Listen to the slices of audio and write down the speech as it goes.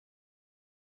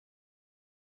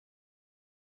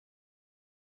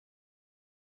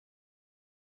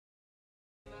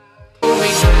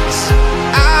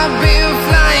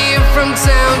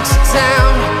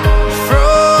town,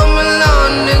 from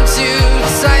London to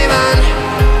Taiwan.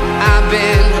 I've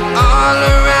been all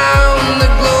around the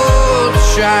globe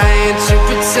trying to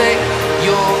protect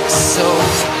your soul.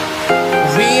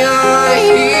 We are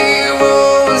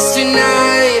heroes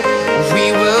tonight.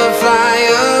 We will fly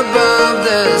above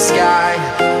the sky.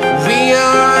 We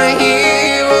are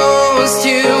heroes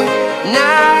tonight.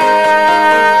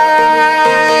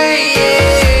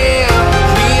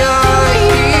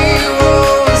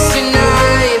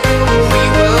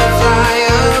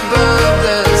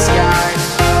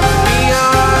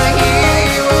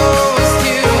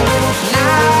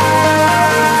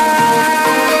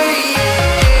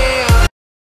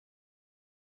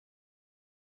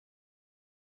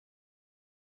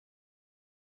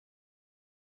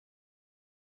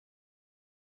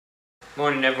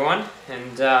 Morning everyone,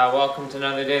 and welcome to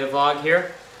another day of the vlog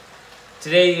here.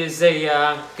 Today is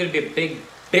going to be a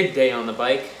big day on the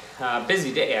bike,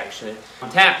 busy day actually.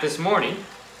 On tap this morning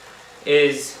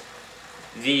is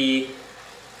the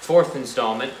fourth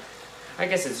installment, I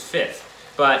guess it's fifth,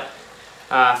 but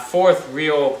fourth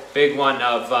real big one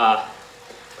of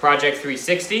Project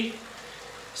 360.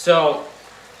 So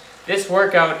this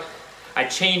workout, I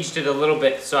changed it a little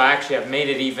bit, so I actually have made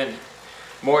it even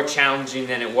more challenging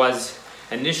than it was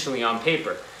initially on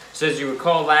paper. So as you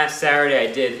recall, last Saturday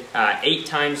I did 8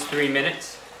 times 3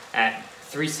 minutes at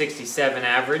 367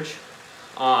 average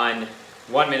on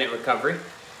 1 minute recovery.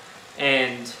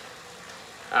 And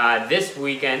this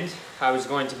weekend I was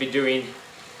going to be doing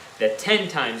the 10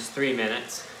 times 3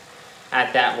 minutes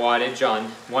at that wattage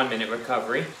on 1 minute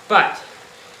recovery. But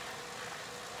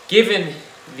given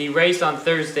the race on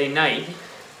Thursday night,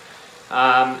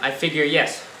 I figure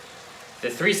yes, the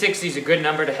 360 is a good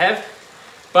number to have,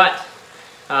 but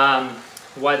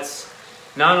what's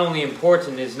not only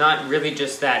important is not really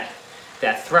just that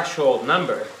threshold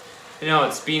number. You know,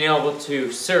 it's being able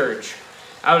to surge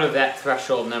out of that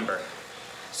threshold number.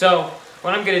 So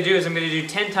what I'm going to do is I'm going to do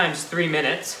 10 times 3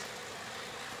 minutes,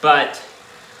 but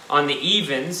on the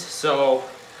evens, so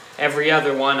every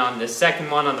other one, on the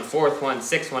second one, on the fourth one,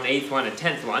 sixth one, eighth one, and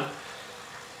 10th one,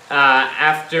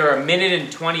 after a minute and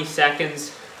 20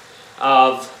 seconds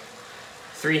of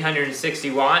 360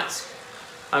 watts,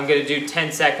 I'm going to do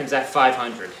 10 seconds at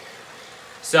 500.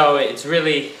 So it's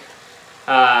really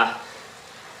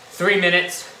 3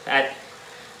 minutes at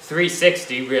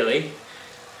 360 really,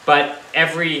 but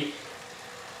every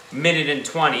minute and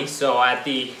 20, so at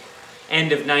the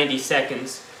end of 90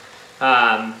 seconds,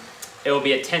 it will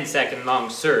be a 10-second long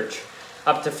surge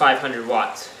up to 500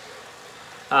 watts.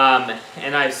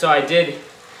 So I did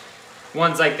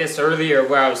ones like this earlier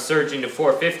where I was surging to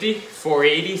 450,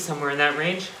 480, somewhere in that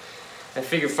range. I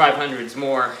figure 500 is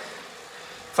more,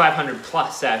 500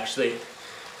 plus actually,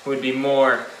 would be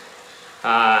more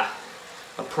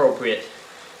appropriate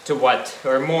to what,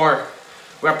 or more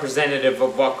representative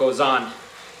of what goes on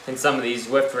in some of these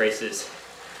Zwift races.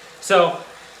 So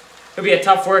it'll be a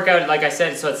tough workout, like I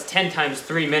said, so it's 10 times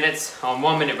 3 minutes on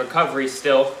 1 minute recovery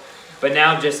still, but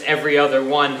now just every other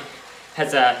one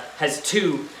has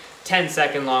 2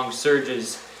 10-second long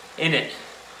surges in it,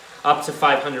 up to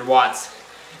 500 watts,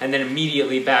 and then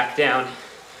immediately back down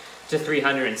to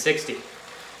 360.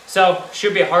 So,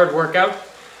 should be a hard workout,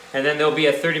 and then there'll be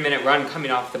a 30-minute run coming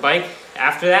off the bike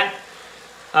after that.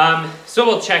 So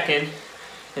we'll check in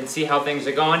and see how things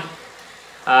are going.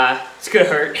 It's gonna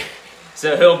hurt,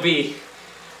 so it'll be,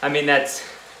 I mean, that's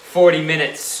 40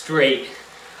 minutes straight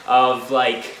of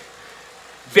like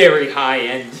very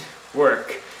high-end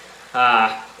work.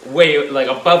 Way like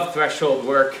above threshold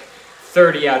work,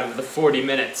 30 out of the 40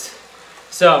 minutes.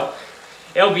 So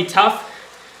it'll be tough,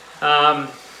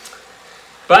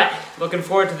 but looking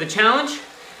forward to the challenge,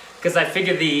 because I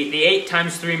figured the 8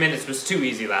 times 3 minutes was too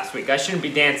easy last week. I shouldn't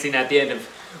be dancing at the end of,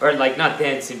 or like not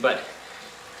dancing, but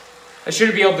I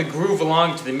shouldn't be able to groove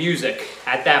along to the music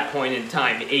at that point in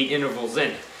time, 8 intervals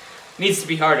in. It needs to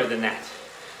be harder than that.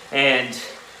 And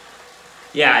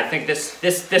yeah, I think this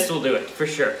will do it for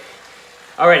sure.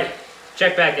 Alrighty,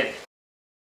 check back in.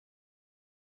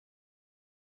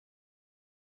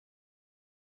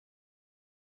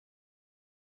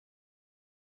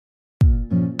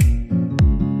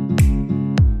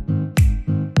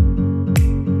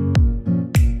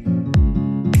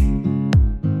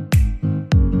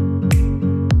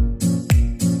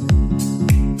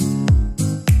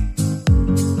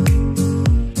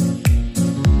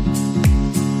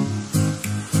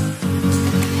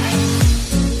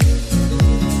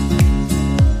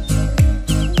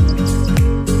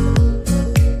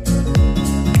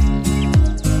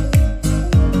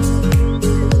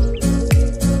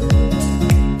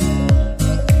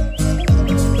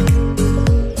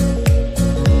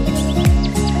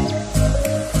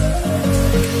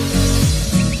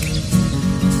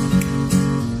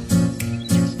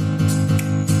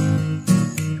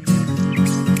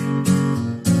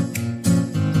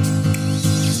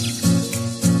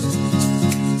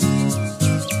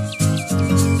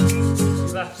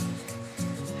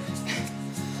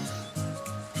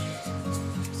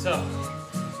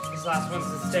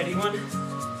 steady one,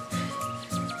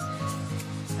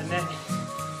 and then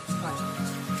 5.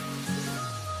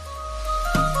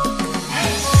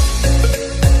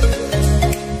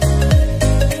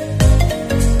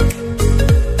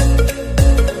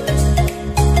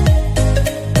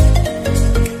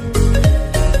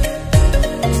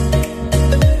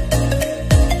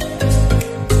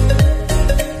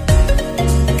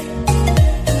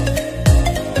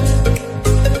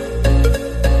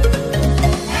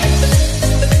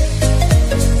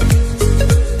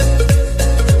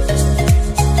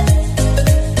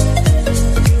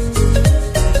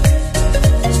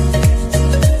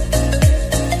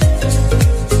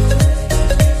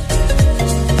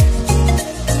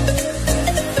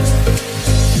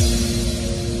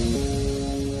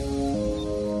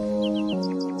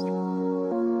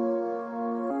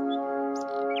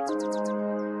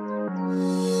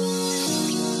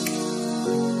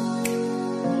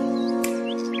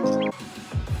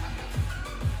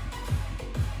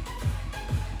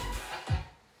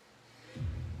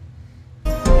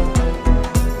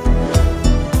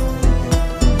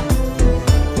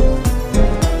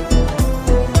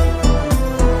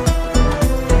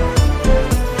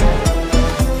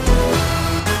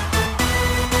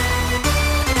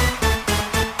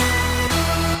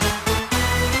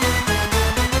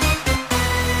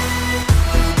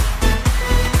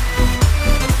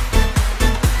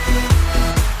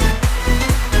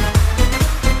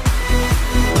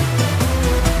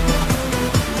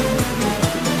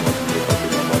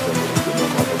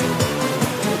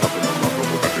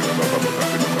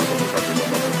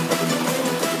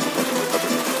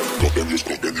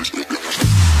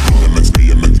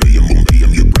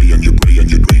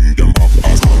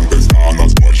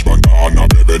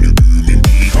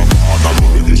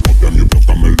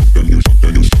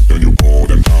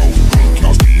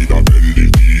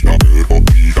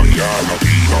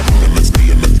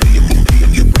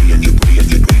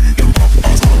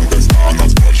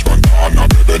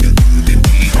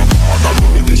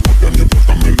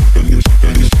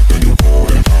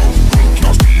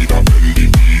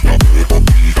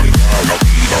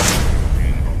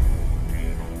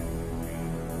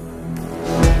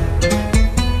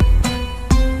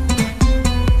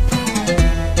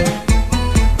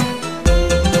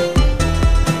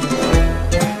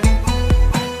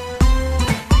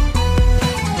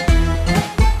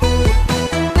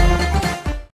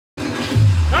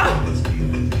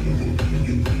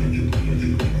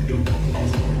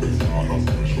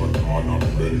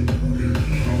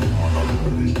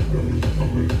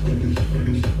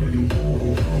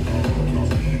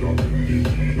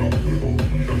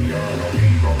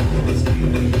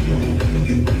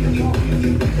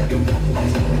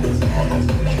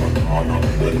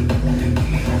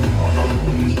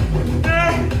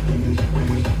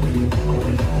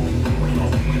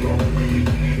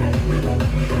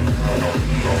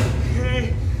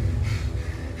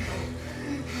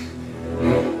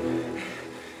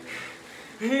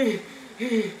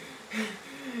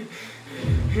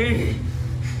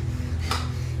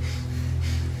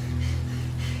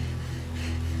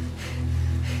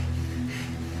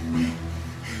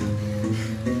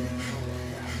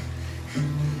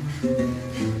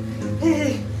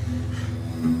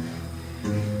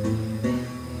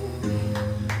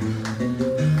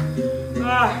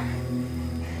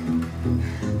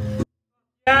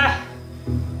 Yeah.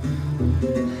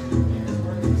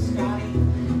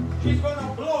 She's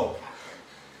gonna blow.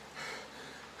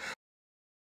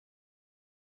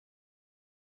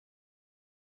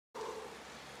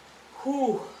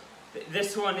 Whew.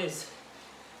 This one is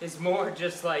more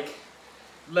just like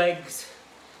legs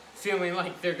feeling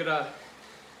like they're gonna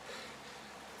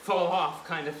fall off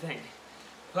kind of thing.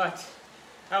 But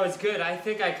that was good. I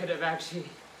think I could have actually,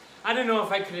 I don't know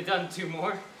if I could have done 2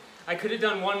 more. I could have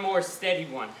done 1 more steady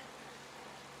one.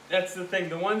 That's the thing.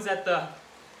 The ones at the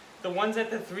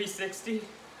 360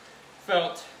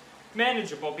 felt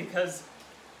manageable because,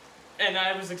 and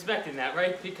I was expecting that,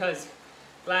 right? Because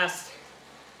last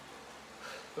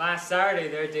Saturday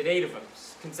there, I did 8 of them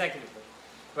consecutively,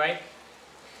 right?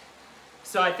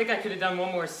 So I think I could have done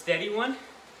 1 more steady one,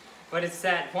 but it's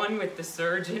that one with the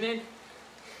surge in it.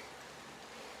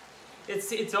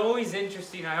 It's always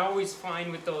interesting. I always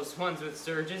find with those ones with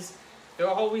surges, they're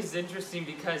always interesting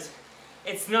because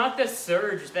it's not the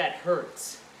surge that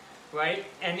hurts, right?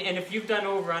 And if you've done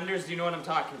over-unders, you know what I'm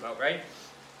talking about, right?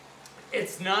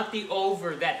 It's not the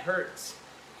over that hurts.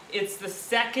 It's the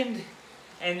second,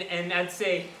 and I'd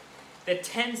say the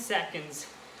 10 seconds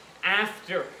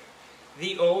after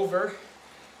the over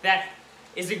that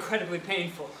is incredibly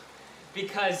painful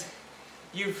because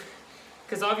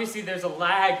because obviously there's a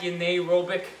lag in the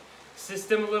aerobic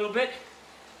system a little bit,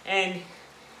 and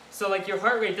so like your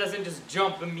heart rate doesn't just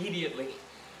jump immediately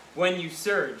when you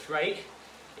surge, right?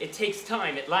 It takes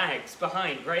time, it lags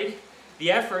behind, right? The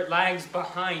effort lags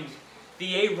behind,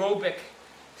 the aerobic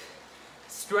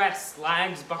stress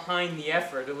lags behind the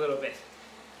effort a little bit.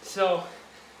 So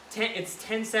it's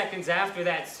 10 seconds after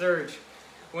that surge,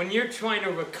 when you're trying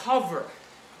to recover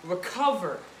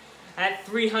at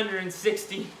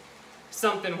 360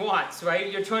 something watts,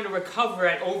 right? You're trying to recover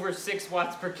at over 6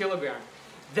 watts per kilogram.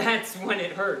 That's when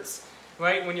it hurts,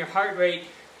 right? When your heart rate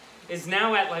is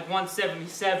now at like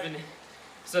 177,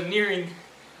 so nearing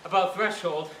about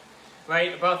threshold,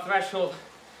 right? Above threshold,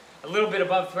 a little bit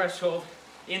above threshold,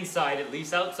 inside at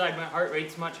least. Outside my heart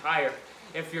rate's much higher,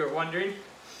 if you're wondering.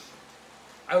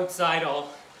 Outside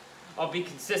I'll be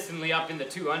consistently up in the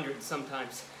 200s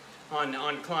sometimes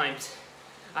on climbs.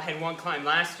 I had one climb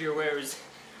last year where it was,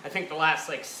 I think the last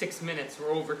like 6 minutes were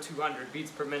over 200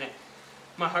 beats per minute.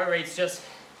 My heart rate's just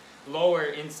lower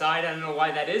inside. I don't know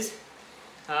why that is.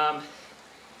 I'm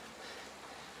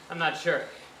not sure.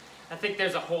 I think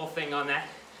there's a whole thing on that.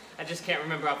 I just can't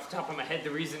remember off the top of my head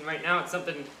the reason right now. It's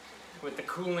something with the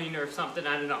cooling or something.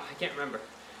 I don't know. I can't remember.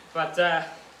 But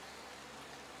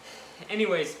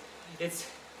anyways,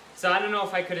 so I don't know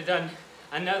if I could have done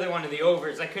another one of the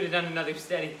overs. I could have done another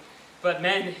steady. But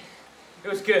man, it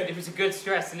was good. It was a good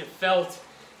stress, and it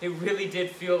really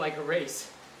did feel like a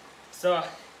race. So,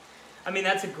 I mean,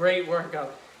 that's a great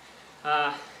workout.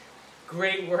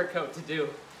 Great workout to do,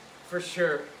 for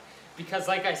sure. Because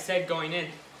like I said going in,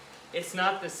 it's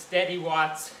not the steady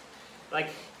watts. Like,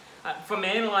 from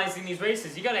analyzing these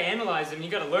races, you gotta analyze them, you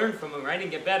gotta learn from them, right, and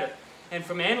get better. And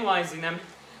from analyzing them,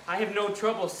 I have no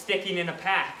trouble sticking in a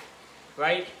pack,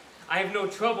 right? I have no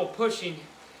trouble pushing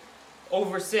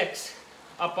over 6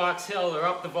 up Box Hill or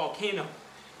up the volcano,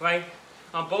 right?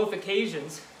 On both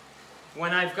occasions,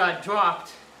 when I've got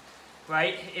dropped,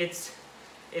 right, it's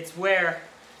where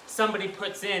somebody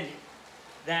puts in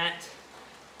that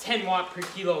 10 watt per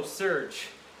kilo surge,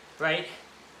 right?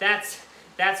 That's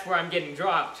where I'm getting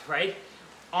dropped, right?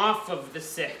 Off of the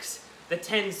 6, the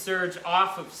 10 surge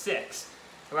off of 6,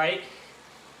 right?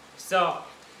 So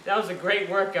that was a great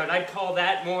workout. I'd call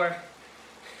that more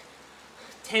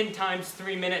 10 times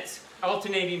 3 minutes,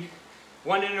 alternating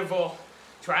one interval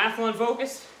triathlon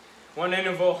focused, one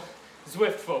interval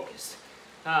Zwift focused.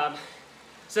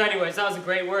 So anyways, that was a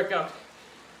great workout.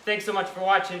 Thanks so much for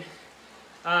watching.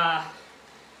 I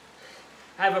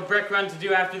have a brick run to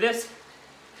do after this,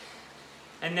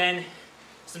 and then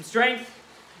some strength,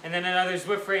 and then another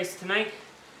Zwift race tonight.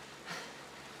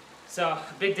 So,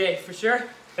 a big day for sure.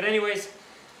 But anyways,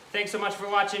 thanks so much for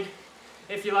watching.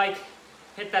 If you like,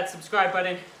 hit that subscribe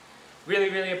button. Really,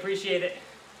 really appreciate it.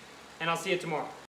 And I'll see you tomorrow.